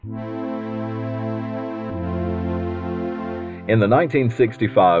In the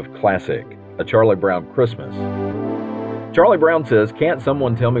 1965 classic, A Charlie Brown Christmas, Charlie Brown says, "Can't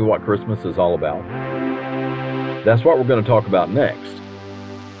someone tell me what Christmas is all about?" That's what we're going to talk about next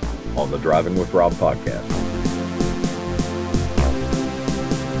on the Driving with Rob podcast.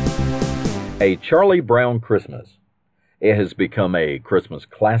 A Charlie Brown Christmas. It has become a Christmas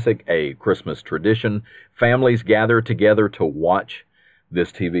classic, a Christmas tradition. Families gather together to watch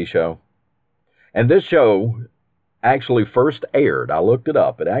this TV show. And this show actually first aired, I looked it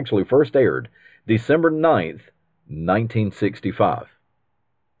up, it actually first aired December 9th, 1965.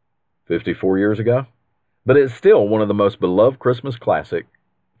 54 years ago. But it's still one of the most beloved Christmas classic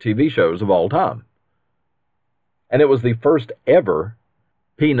TV shows of all time. And it was the first ever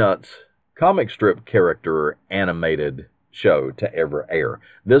Peanuts comic strip character animated show to ever air.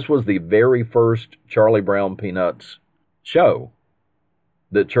 This was the very first Charlie Brown Peanuts show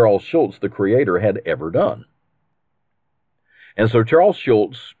that Charles Schulz, the creator, had ever done. And so Charles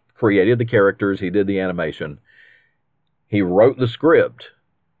Schulz created the characters, he did the animation, he wrote the script,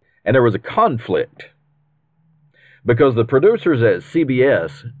 and there was a conflict because the producers at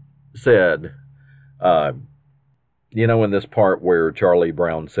CBS said, in this part where Charlie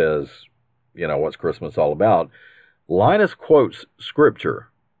Brown says, what's Christmas all about? Linus quotes scripture.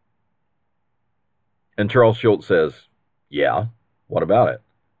 And Charles Schulz says, yeah, what about it?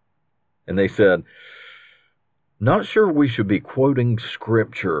 And they said, not sure we should be quoting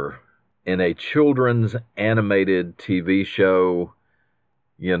scripture in a children's animated TV show.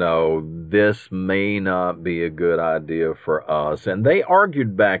 This may not be a good idea for us. And they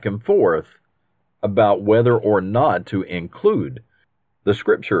argued back and forth about whether or not to include the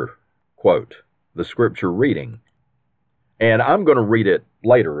scripture quote, the scripture reading. And I'm going to read it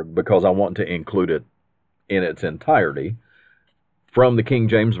later because I want to include it in its entirety from the King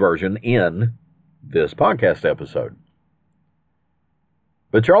James Version in this podcast episode.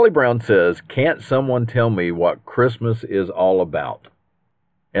 But Charlie Brown says, "Can't someone tell me what Christmas is all about?"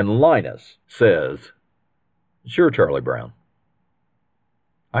 And Linus says, "Sure, Charlie Brown.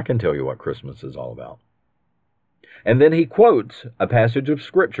 I can tell you what Christmas is all about." And then he quotes a passage of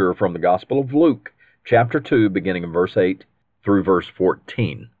Scripture from the Gospel of Luke, chapter 2, beginning in verse 8 through verse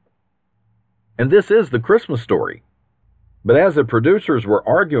 14. And this is the Christmas story. But as the producers were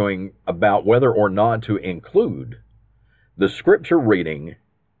arguing about whether or not to include the Scripture reading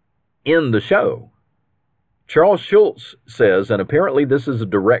in the show, Charles Schulz says, and apparently this is a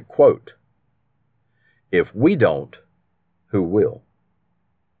direct quote, "If we don't, who will?"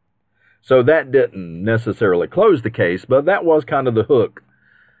 So that didn't necessarily close the case, but that was kind of the hook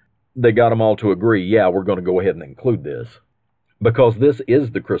that got them all to agree, yeah, we're going to go ahead and include this, because this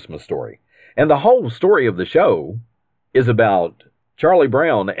is the Christmas story. And the whole story of the show is about Charlie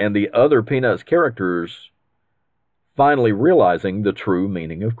Brown and the other Peanuts characters finally realizing the true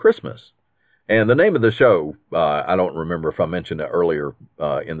meaning of Christmas. And the name of the show, I don't remember if I mentioned it earlier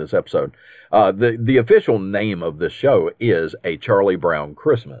in this episode, the official name of this show is A Charlie Brown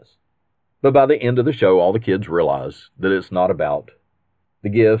Christmas. But by the end of the show, all the kids realize that it's not about the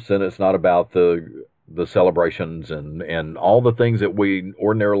gifts and it's not about the celebrations and all the things that we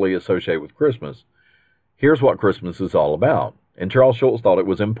ordinarily associate with Christmas. Here's what Christmas is all about. And Charles Schulz thought it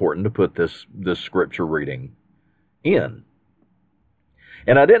was important to put this scripture reading in.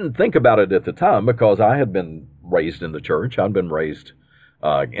 And I didn't think about it at the time because I had been raised in the church. I'd been raised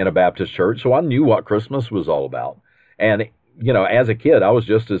in a Baptist church, so I knew what Christmas was all about. And as a kid, I was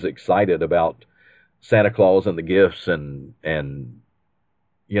just as excited about Santa Claus and the gifts and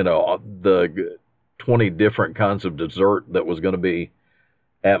the 20 different kinds of dessert that was going to be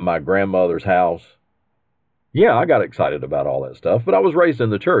at my grandmother's house. Yeah, I got excited about all that stuff, but I was raised in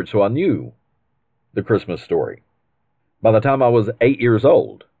the church, so I knew the Christmas story. By the time I was 8 years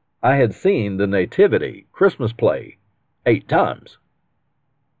old, I had seen the Nativity Christmas play 8 times.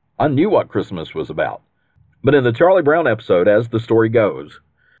 I knew what Christmas was about. But in the Charlie Brown episode, as the story goes,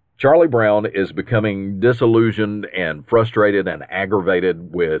 Charlie Brown is becoming disillusioned and frustrated and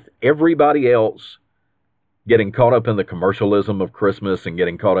aggravated with everybody else getting caught up in the commercialism of Christmas and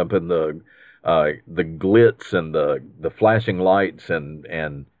getting caught up in the glitz and the flashing lights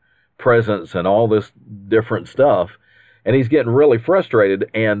and presents and all this different stuff. And he's getting really frustrated,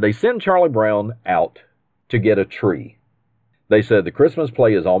 and they send Charlie Brown out to get a tree. They said, the Christmas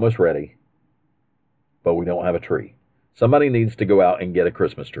play is almost ready, but we don't have a tree. Somebody needs to go out and get a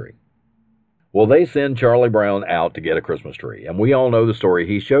Christmas tree. Well, they send Charlie Brown out to get a Christmas tree. And we all know the story.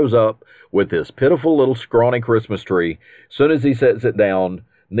 He shows up with this pitiful little scrawny Christmas tree. As soon as he sets it down,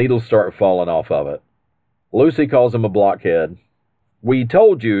 needles start falling off of it. Lucy calls him a blockhead. We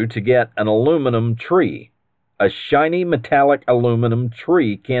told you to get an aluminum tree. a shiny metallic aluminum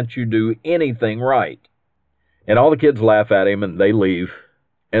tree. Can't you do anything right? And all the kids laugh at him and they leave.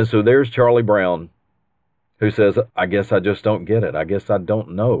 And so there's Charlie Brown, who says, I guess I just don't get it. I guess I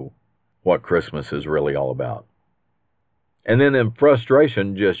don't know what Christmas is really all about. And then in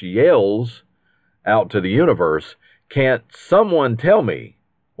frustration just yells out to the universe, can't someone tell me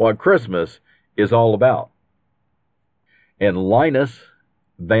what Christmas is all about? And Linus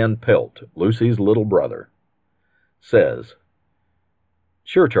Van Pelt, Lucy's little brother, says,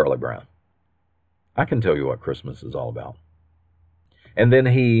 sure, Charlie Brown, I can tell you what Christmas is all about. And then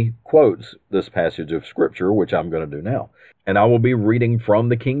he quotes this passage of Scripture, which I'm going to do now. And I will be reading from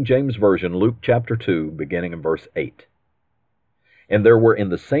the King James Version, Luke chapter 2, beginning in verse 8. And there were in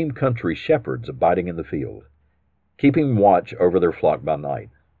the same country shepherds abiding in the field, keeping watch over their flock by night.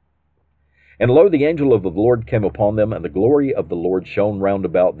 And lo, the angel of the Lord came upon them, and the glory of the Lord shone round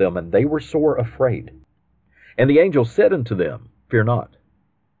about them, and they were sore afraid. And the angel said unto them, fear not.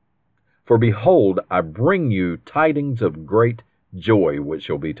 For behold, I bring you tidings of great joy, which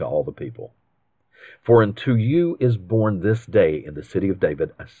shall be to all the people. For unto you is born this day in the city of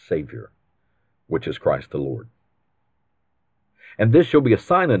David a Savior, which is Christ the Lord. And this shall be a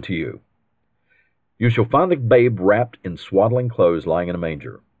sign unto you. You shall find the babe wrapped in swaddling clothes, lying in a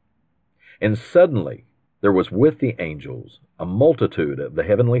manger. And suddenly there was with the angels a multitude of the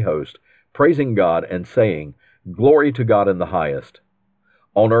heavenly host, praising God and saying, Glory to God in the highest,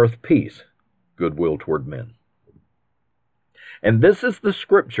 on earth peace, goodwill toward men. And this is the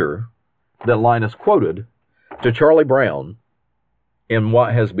scripture that Linus quoted to Charlie Brown in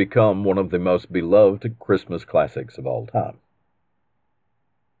what has become one of the most beloved Christmas classics of all time.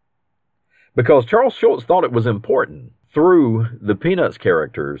 Because Charles Schulz thought it was important, through the Peanuts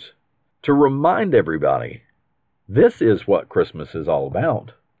characters, to remind everybody, this is what Christmas is all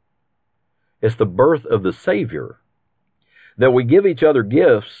about. It's the birth of the Savior, that we give each other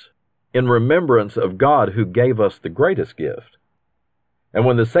gifts in remembrance of God who gave us the greatest gift. And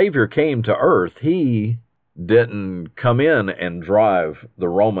when the Savior came to earth, he didn't come in and drive the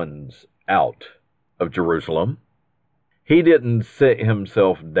Romans out of Jerusalem. He didn't sit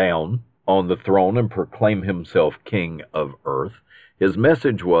himself down on the throne and proclaim himself king of earth. His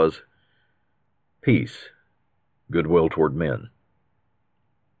message was peace, goodwill toward men.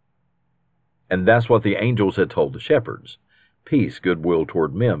 And that's what the angels had told the shepherds. Peace, goodwill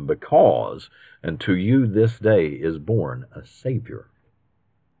toward men, because unto you this day is born a Savior.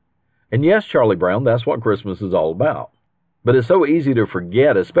 And yes, Charlie Brown, that's what Christmas is all about. But it's so easy to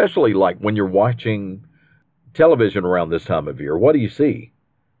forget, especially like when you're watching television around this time of year. What do you see?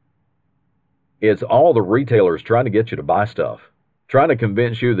 It's all the retailers trying to get you to buy stuff, trying to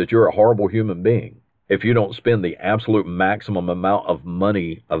convince you that you're a horrible human being if you don't spend the absolute maximum amount of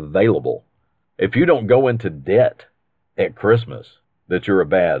money available. If you don't go into debt at Christmas, that you're a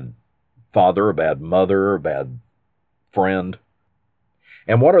bad father, a bad mother, a bad friend.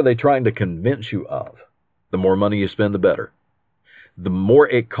 And what are they trying to convince you of? The more money you spend, the better. The more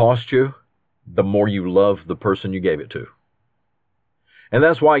it costs you, the more you love the person you gave it to. And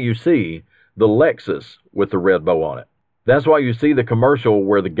that's why you see the Lexus with the red bow on it. That's why you see the commercial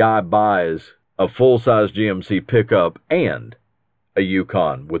where the guy buys a full-size GMC pickup and a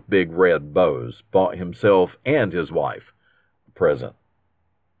Yukon with big red bows, bought himself and his wife a present.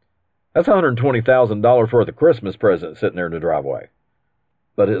 That's $120,000 worth of Christmas presents sitting there in the driveway.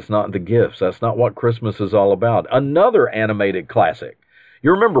 But it's not the gifts. That's not what Christmas is all about. Another animated classic.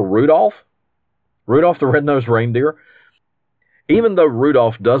 You remember Rudolph? Rudolph the Red-Nosed Reindeer? Even though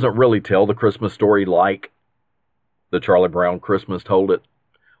Rudolph doesn't really tell the Christmas story like the Charlie Brown Christmas told it,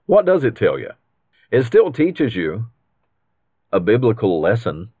 what does it tell you? It still teaches you a biblical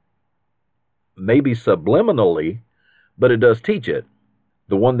lesson, maybe subliminally, but it does teach it.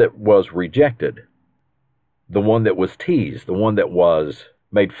 The one that was rejected, the one that was teased, the one that was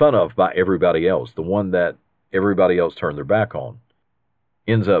made fun of by everybody else, the one that everybody else turned their back on,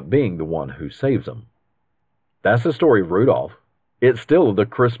 ends up being the one who saves them. That's the story of Rudolph. It's still the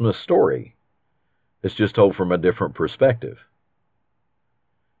Christmas story. It's just told from a different perspective.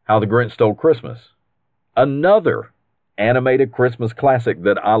 How the Grinch Stole Christmas. Another animated Christmas classic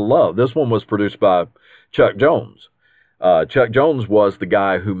that I love. This one was produced by Chuck Jones. Chuck Jones was the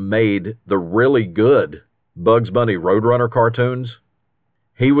guy who made the really good Bugs Bunny Roadrunner cartoons.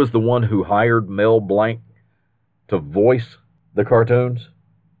 He was the one who hired Mel Blanc to voice the cartoons.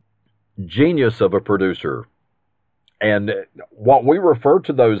 Genius of a producer. And what we refer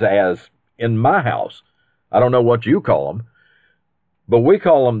to those as in my house, I don't know what you call them, but we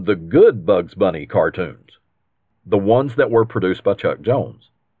call them the good Bugs Bunny cartoons. The ones that were produced by Chuck Jones.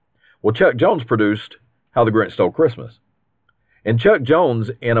 Well, Chuck Jones produced How the Grinch Stole Christmas. And Chuck Jones,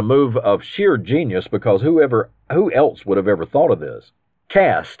 in a move of sheer genius, because who else would have ever thought of this,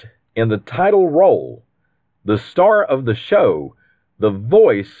 cast in the title role, the star of the show, the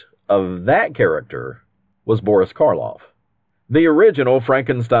voice of that character was Boris Karloff. The original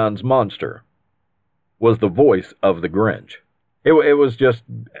Frankenstein's monster was the voice of the Grinch. It was just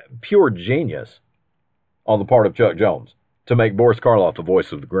pure genius on the part of Chuck Jones to make Boris Karloff the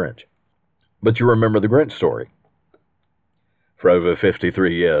voice of the Grinch. But you remember the Grinch story. For over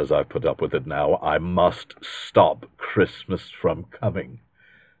 53 years I've put up with it now. I must stop Christmas from coming.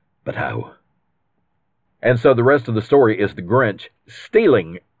 But how? And so the rest of the story is the Grinch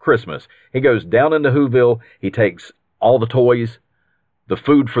stealing Christmas. He goes down into Whoville. He takes all the toys, the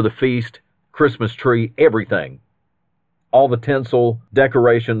food for the feast, Christmas tree, everything. All the tinsel,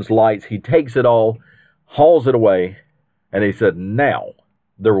 decorations, lights. He takes it all, hauls it away, and he said, now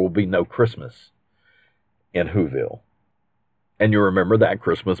there will be no Christmas in Whoville. And you remember that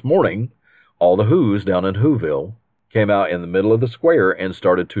Christmas morning, all the Whos down in Whoville came out in the middle of the square and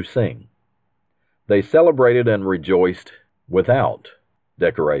started to sing. They celebrated and rejoiced without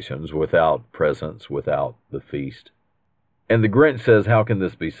decorations, without presents, without the feast. And the Grinch says, how can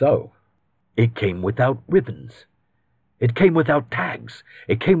this be so? It came without ribbons. It came without tags.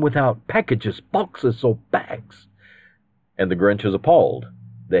 It came without packages, boxes, or bags. And the Grinch is appalled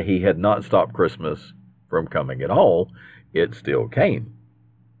that he had not stopped Christmas from coming at all. It still came.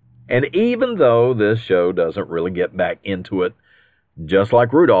 And even though this show doesn't really get back into it, just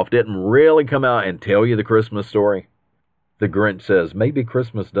like Rudolph didn't really come out and tell you the Christmas story, the Grinch says maybe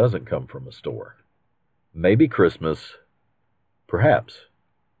Christmas doesn't come from a store. Maybe Christmas, perhaps,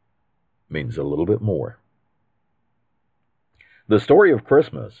 means a little bit more. The story of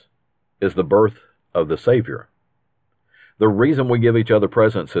Christmas is the birth of the Savior. The reason we give each other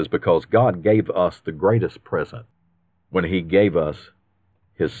presents is because God gave us the greatest present when He gave us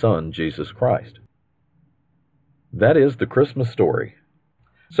His Son, Jesus Christ. That is the Christmas story.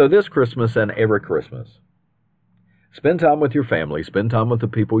 So this Christmas and every Christmas, spend time with your family, spend time with the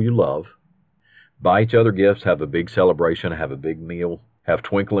people you love, buy each other gifts, have a big celebration, have a big meal, have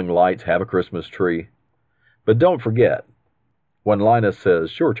twinkling lights, have a Christmas tree. But don't forget, when Linus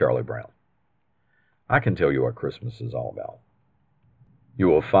says, sure, Charlie Brown, I can tell you what Christmas is all about. You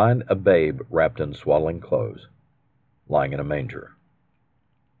will find a babe wrapped in swaddling clothes, lying in a manger.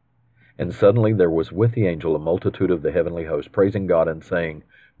 And suddenly there was with the angel a multitude of the heavenly host, praising God and saying,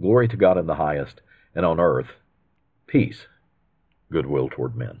 glory to God in the highest, and on earth, peace, goodwill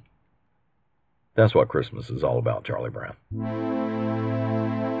toward men. That's what Christmas is all about, Charlie Brown.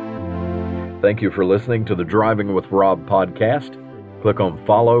 Thank you for listening to the Driving with Rob podcast. Click on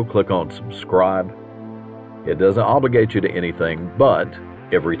follow, click on subscribe. It doesn't obligate you to anything, but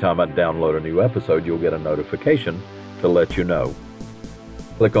every time I download a new episode, you'll get a notification to let you know.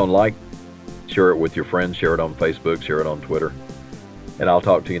 Click on like, share it with your friends, share it on Facebook, share it on Twitter, and I'll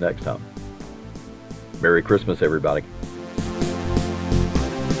talk to you next time. Merry Christmas, everybody.